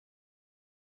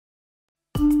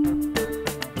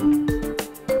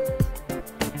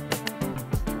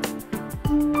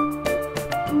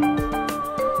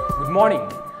morning,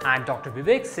 I am Dr.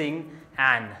 Bivek Singh,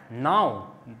 and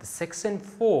now in the section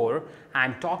 4 I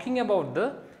am talking about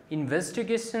the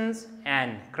investigations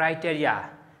and criteria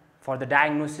for the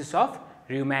diagnosis of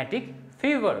rheumatic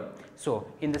fever. So,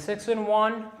 in the section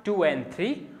 1, 2 and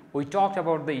 3 we talked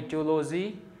about the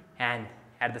etiology, and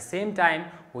at the same time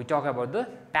we talk about the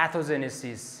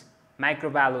pathogenesis,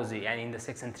 microbiology, and in the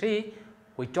section 3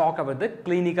 we talk about the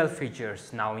clinical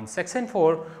features. Now, in section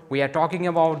 4 we are talking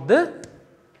about the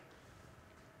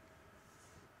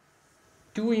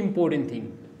two important things.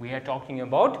 We are talking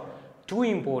about two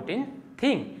important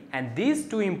things, and these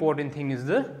two important things is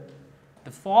the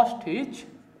first is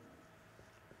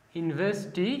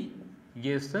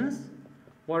investigations.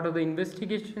 What are the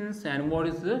investigations and what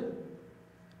is the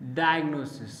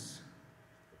diagnosis?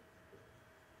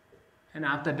 And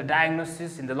after the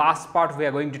diagnosis, in the last part we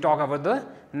are going to talk about the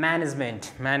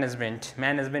management.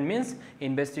 Management means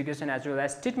investigation as well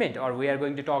as treatment, or we are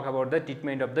going to talk about the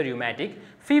treatment of the rheumatic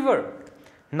fever.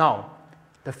 Now,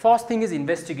 the first thing is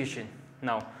investigation.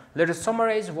 Now, let us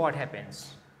summarize what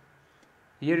happens.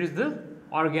 Here is the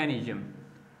organism.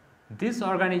 This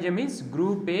organism is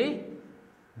group A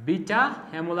beta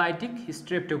hemolytic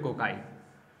streptococci.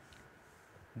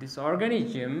 This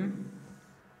organism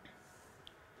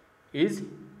is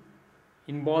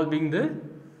involving the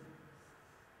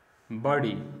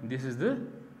body. This is the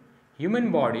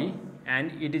human body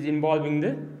and it is involving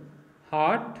the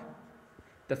heart.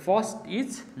 The first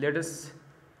is, let us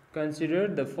consider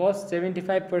the first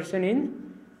 75%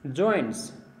 in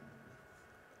joints.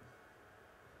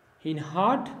 In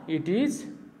heart it is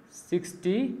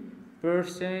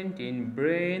 60%, in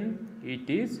brain it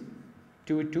is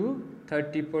 2 to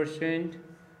 30%,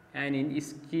 and in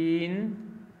skin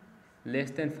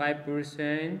less than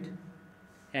 5%,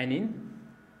 and in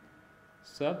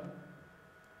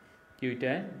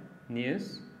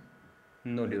subcutaneous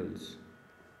nodules.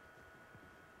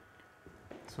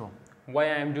 So, why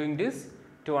I am doing this?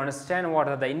 To understand what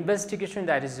are the investigation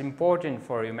that is important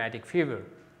for rheumatic fever.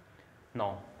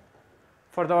 Now,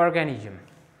 for the organism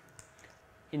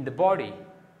in the body,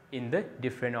 in the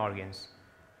different organs.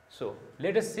 So,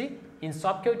 let us see, in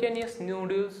subcutaneous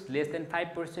nodules less than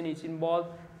 5% is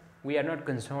involved. We are not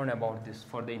concerned about this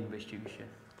for the investigation.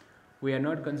 We are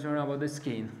not concerned about the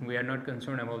skin, we are not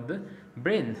concerned about the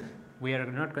brain, we are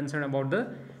not concerned about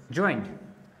the joint.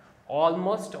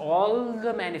 Almost all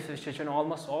the manifestation,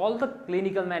 almost all the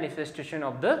clinical manifestation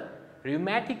of the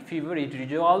rheumatic fever, it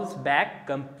resolves back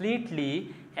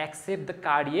completely except the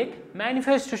cardiac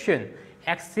manifestation,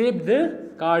 except the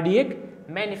cardiac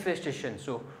manifestation.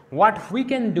 So, what we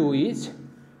can do is,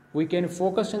 we can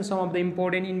focus on some of the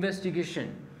important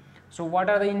investigation. So, what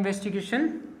are the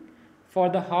investigation? For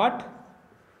the heart,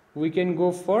 we can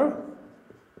go for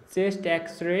chest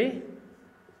X-ray,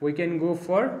 we can go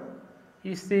for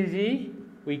ECG,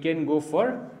 we can go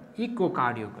for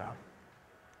echocardiogram.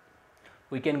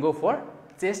 We can go for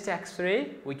chest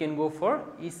X-ray, we can go for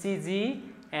ECG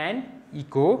and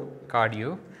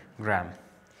echocardiogram.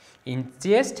 In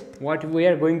chest, what we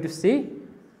are going to see?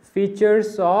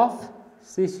 Features of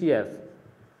CCF,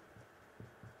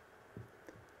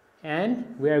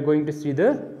 and we are going to see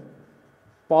the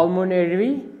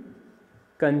pulmonary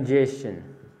congestion.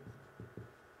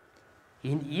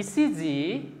 In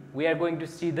ECG, we are going to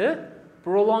see the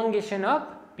prolongation of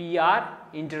PR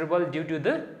interval due to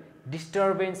the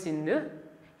disturbance in the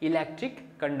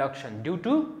electric conduction due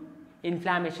to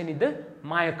inflammation in the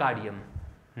myocardium.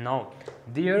 Now,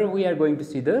 there we are going to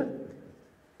see the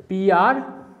PR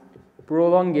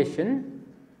prolongation,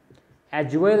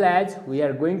 as well as we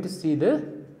are going to see the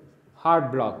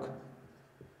heart block,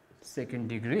 second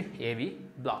degree AV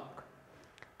block.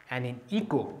 And in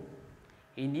echo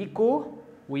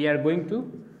we are going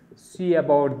to see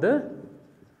about the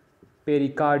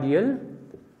pericardial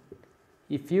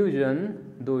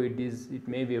effusion, though it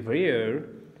may be rare,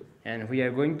 and we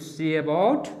are going to see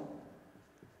about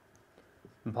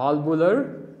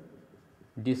valvular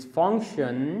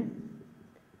dysfunction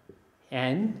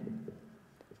and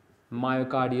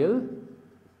myocardial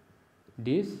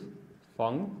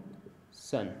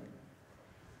dysfunction.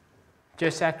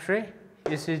 Chest X-ray,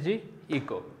 ECG,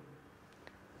 echo.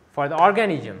 For the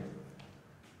organism,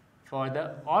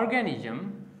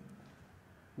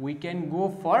 we can go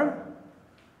for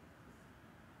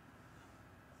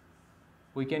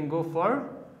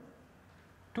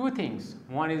two things.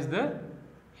 One is the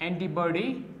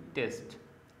antibody test,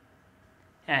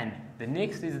 and the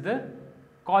next is the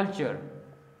culture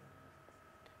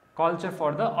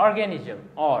for the organism,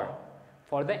 or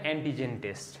for the antigen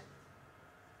test.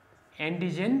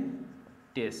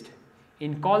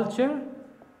 In culture,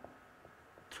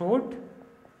 throat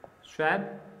swab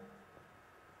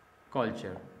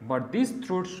culture, but this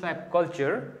throat swab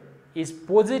culture is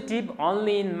positive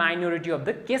only in minority of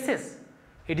the cases.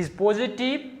 It is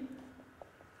positive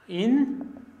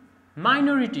in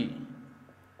minority.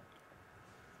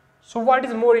 So, what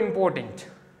is more important?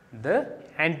 The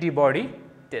antibody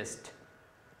test.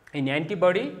 In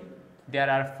antibody, there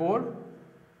are 4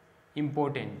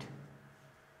 important.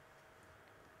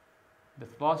 The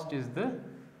first is the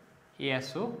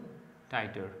ASO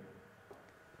titer.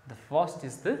 The first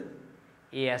is the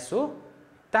ASO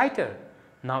titer.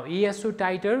 Now, ASO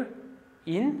titer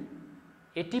in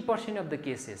 80% of the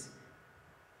cases,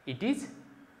 it is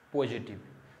positive.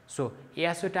 So,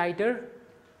 ASO titer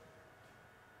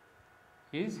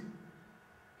is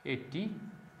 80%.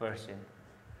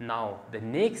 Now, the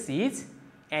next is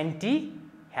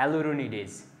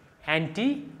anti-hyaluronidase.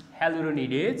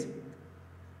 Anti-hyaluronidase,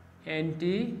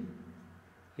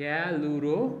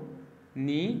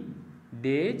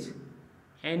 anti-hyaluronidase,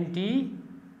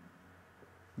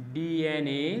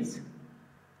 anti-DNase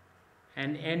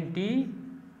and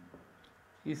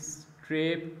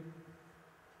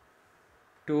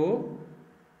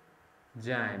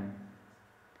anti-streptozyme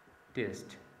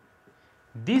test.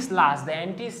 This last, the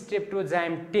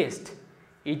anti-streptozyme test,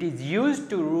 it is used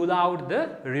to rule out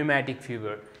the rheumatic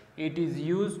fever. It is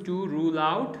used to rule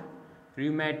out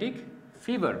rheumatic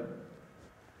fever.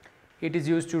 It is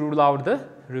used to rule out the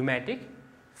rheumatic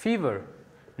fever.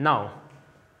 Now,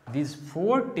 these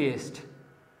 4 tests,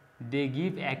 they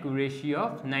give accuracy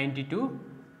of 90 to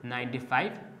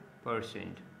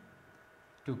 95%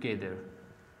 together.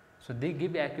 So, they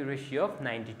give accuracy of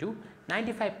 90 to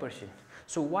 95%.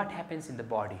 So, what happens in the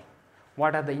body?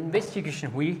 What are the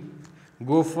investigations? We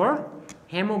go for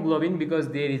hemoglobin because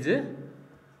there is a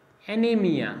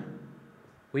anemia.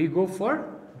 We go for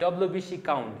WBC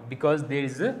count because there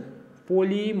is a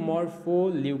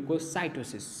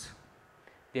polymorpholeukocytosis.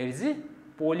 There is a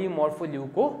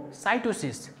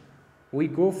polymorpholeukocytosis. We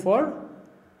go for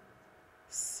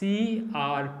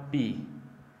CRP.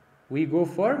 We go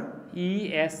for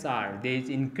ESR. There is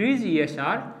increased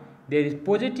ESR. There is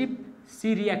positive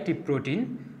C-reactive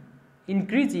protein.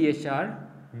 Increased ESR,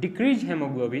 decreased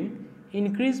hemoglobin,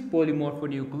 increased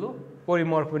PML,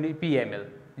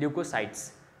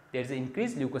 leukocytes. There is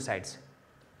increased leukocytes.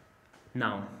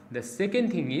 Now, the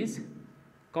second thing is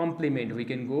complement. We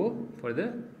can go for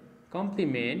the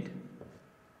complement.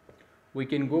 We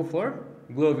can go for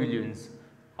globulins,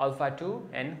 alpha 2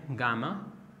 and gamma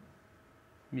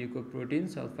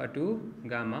mucoproteins, alpha 2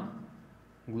 gamma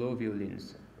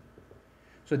globulins.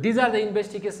 So, these are the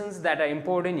investigations that are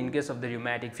important in case of the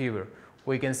rheumatic fever.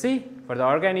 We can see for the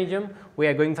organism, we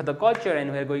are going for the culture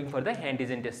and we are going for the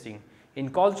antigen testing. In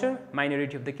culture,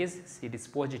 minority of the cases it is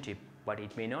positive, but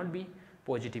it may not be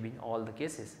positive in all the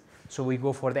cases. So, we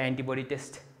go for the antibody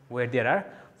test where there are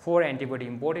 4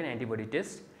 important antibody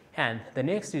tests, and the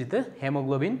next is the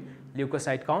hemoglobin,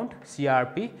 leukocyte count,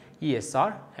 CRP,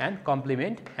 ESR and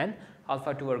complement and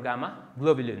alpha 2 or gamma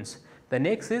globulins. The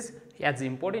next is, as the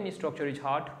important structure is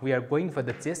heart, we are going for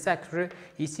the chest X-ray,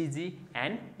 ECG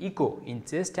and echo. In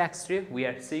chest X-ray, we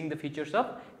are seeing the features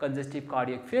of congestive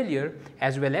cardiac failure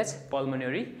as well as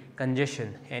pulmonary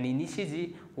congestion, and in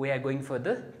ECG, we are going for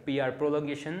the PR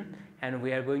prolongation and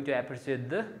we are going to appreciate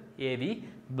the AV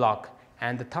block.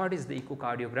 And the third is the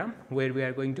echocardiogram where we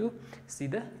are going to see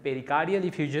the pericardial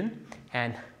effusion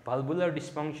and valvular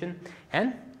dysfunction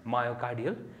and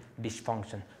myocardial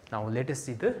dysfunction. Now, let us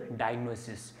see the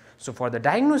diagnosis. So, for the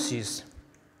diagnosis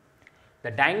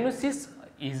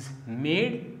is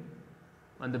made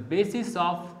on the basis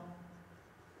of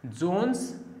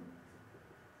Jones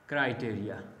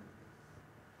criteria.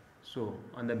 So,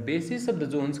 on the basis of the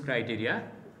Jones criteria,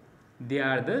 they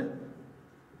are the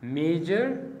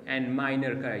major and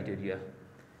minor criteria.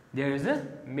 There is a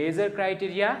major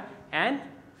criteria and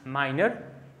minor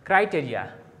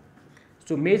criteria.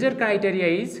 So, major criteria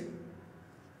is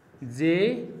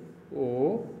JONES.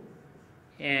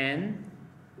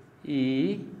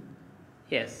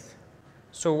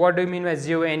 So, what do you mean by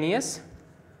JONES?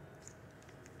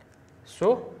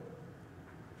 So,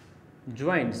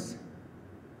 joints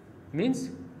means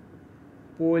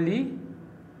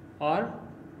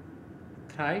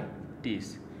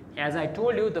polyarthritis. As I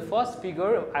told you, the first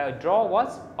figure I draw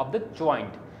was of the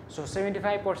joint. So,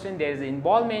 75% there is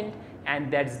involvement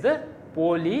and that is the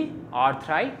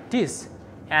polyarthritis.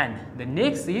 And the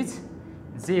next is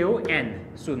JON.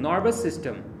 So, nervous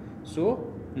system.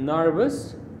 So,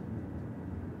 nervous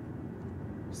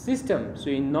system. So,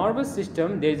 in nervous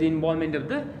system there is involvement of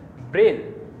the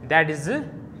brain, that is the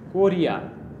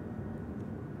chorea.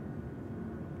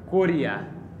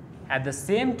 At the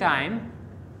same time,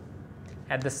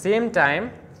 At the same time,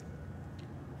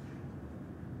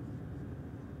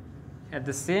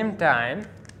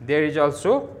 there is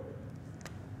also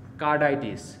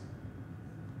carditis.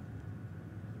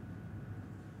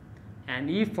 And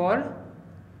E for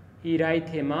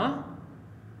erythema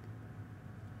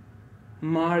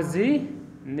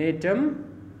marginatum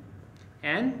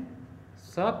and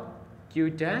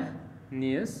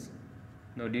subcutaneous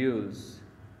nodules.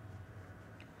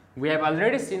 We have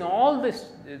already seen all the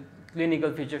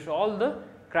clinical features, all the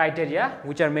criteria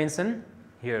which are mentioned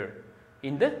here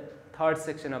in the third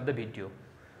section of the video.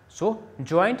 So,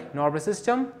 joint, nervous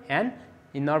system, and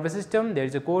in nervous system there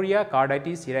is a chorea,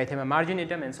 carditis, erythema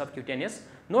marginatum and subcutaneous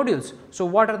nodules. So,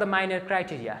 what are the minor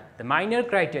criteria? The minor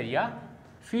criteria: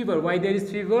 fever. Why there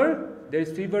is fever? There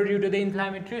is fever due to the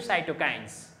inflammatory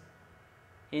cytokines.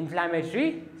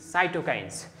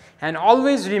 And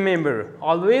always remember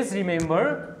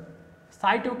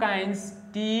cytokines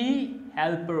T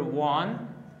helper 1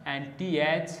 and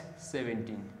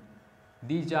TH17.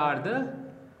 These are the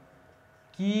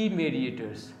key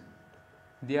mediators.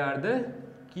 They are the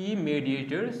key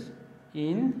mediators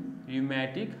in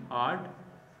rheumatic heart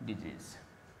disease.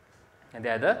 And they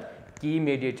are the key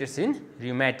mediators in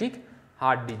rheumatic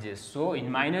heart disease. So,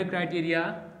 in minor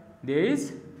criteria there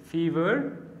is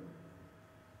fever,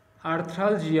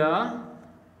 arthralgia,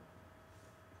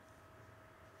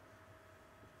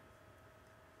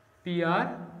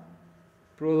 PR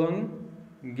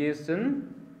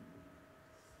prolongation,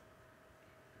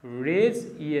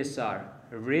 raised ESR,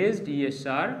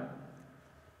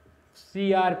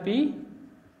 CRP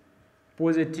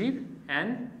positive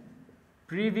and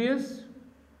previous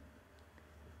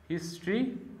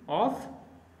history of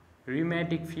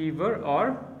rheumatic fever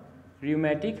or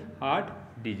rheumatic heart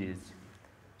disease.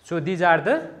 So, these are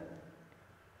the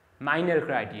minor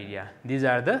criteria.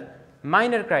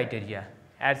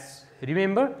 As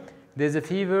remember, there is a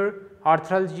fever,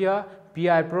 arthralgia,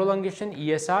 PR prolongation,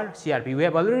 ESR, CRP. We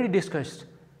have already discussed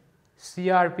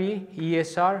CRP,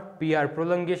 ESR, PR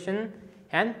prolongation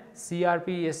and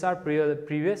CRP, ESR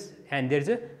previous, and there is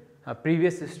a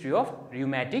previous history of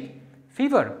rheumatic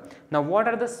fever. Now, what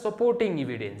are the supporting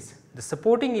evidence? The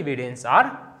supporting evidence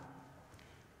are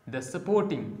the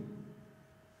supporting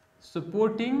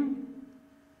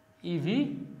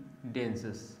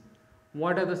evidences.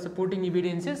 What are the supporting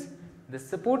evidences? The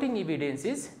supporting evidence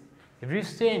is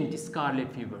recent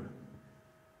scarlet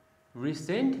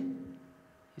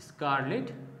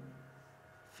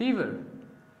fever,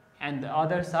 and the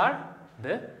others are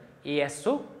the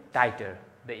ASO titer,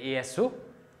 the ASO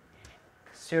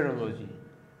serology,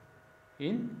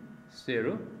 in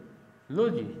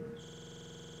serology.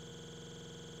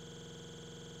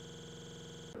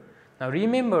 Now,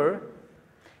 remember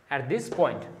at this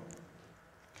point,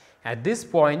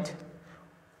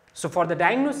 so for the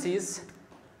diagnosis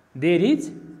there is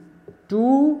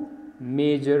two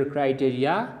major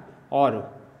criteria or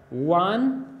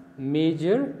one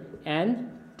major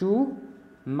and two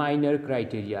minor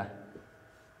criteria.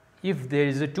 If there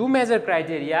is a two major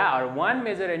criteria or one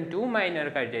major and two minor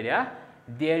criteria,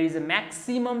 there is a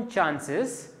maximum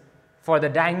chances for the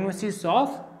diagnosis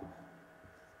of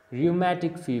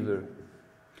rheumatic fever.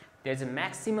 There is a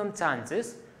maximum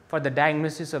chances for the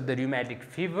diagnosis of the rheumatic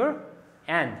fever,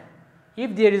 and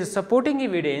if there is a supporting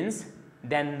evidence,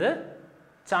 then the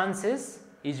chances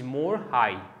is more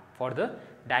high for the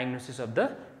diagnosis of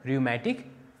the rheumatic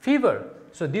fever.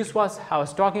 So, this was I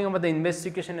was talking about the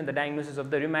investigation and the diagnosis of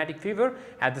the rheumatic fever.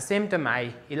 At the same time,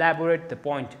 I elaborate the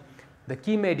point, the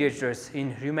key mediators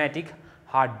in rheumatic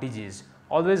heart disease.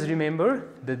 Always remember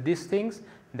these things,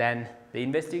 then the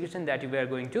investigation that you are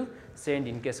going to send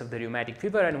in case of the rheumatic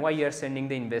fever and why you are sending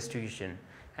the investigation.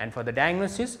 And for the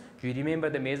diagnosis, you remember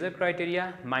the major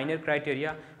criteria, minor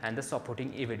criteria and the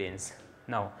supporting evidence.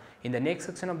 Now, in the next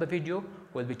section of the video,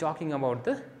 we will be talking about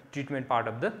the treatment part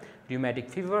of the rheumatic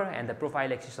fever and the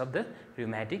prophylaxis of the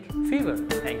rheumatic fever.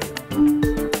 Thank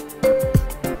you.